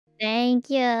Thank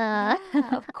you. Yeah,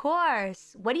 of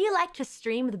course. What do you like to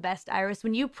stream the best, Iris?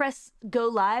 When you press go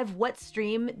live, what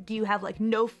stream do you have like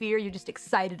no fear, you're just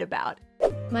excited about?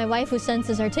 My waifu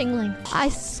senses are tingling. I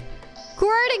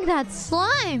squirting that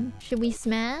slime. Should we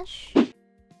smash?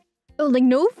 Oh, like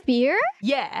no fear?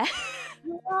 Yeah.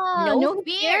 Oh, no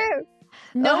fear.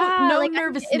 No like,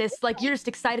 nervousness. Like you're just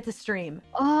excited to stream.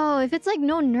 Oh, if it's like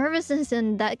no nervousness,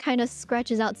 then that kind of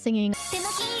scratches out singing.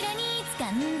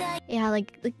 Yeah,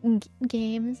 like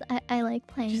games. I like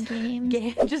playing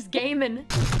games. Just gaming.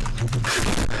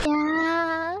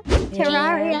 Yeah.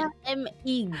 Terraria.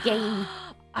 M-E game.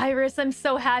 Iris, I'm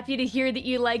so happy to hear that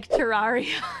you like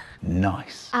Terraria.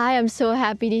 Nice. I am so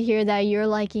happy to hear that you're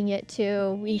liking it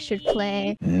too. We should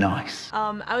play. Nice.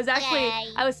 I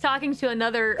was talking to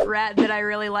another rat that I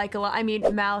really like a lot. I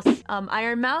mean, mouse.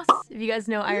 Iron Mouse. If you guys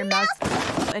know Iron Mouse.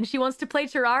 And she wants to play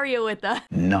Terraria with us.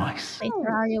 Nice. Play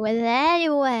Terraria with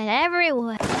anyone,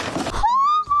 everyone.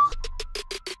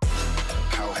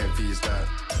 How heavy is that?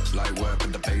 Light work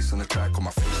with the bass on the track, on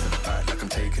my face in the back like I'm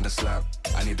taking a slap.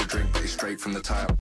 I need a drink, but it's straight from the tap.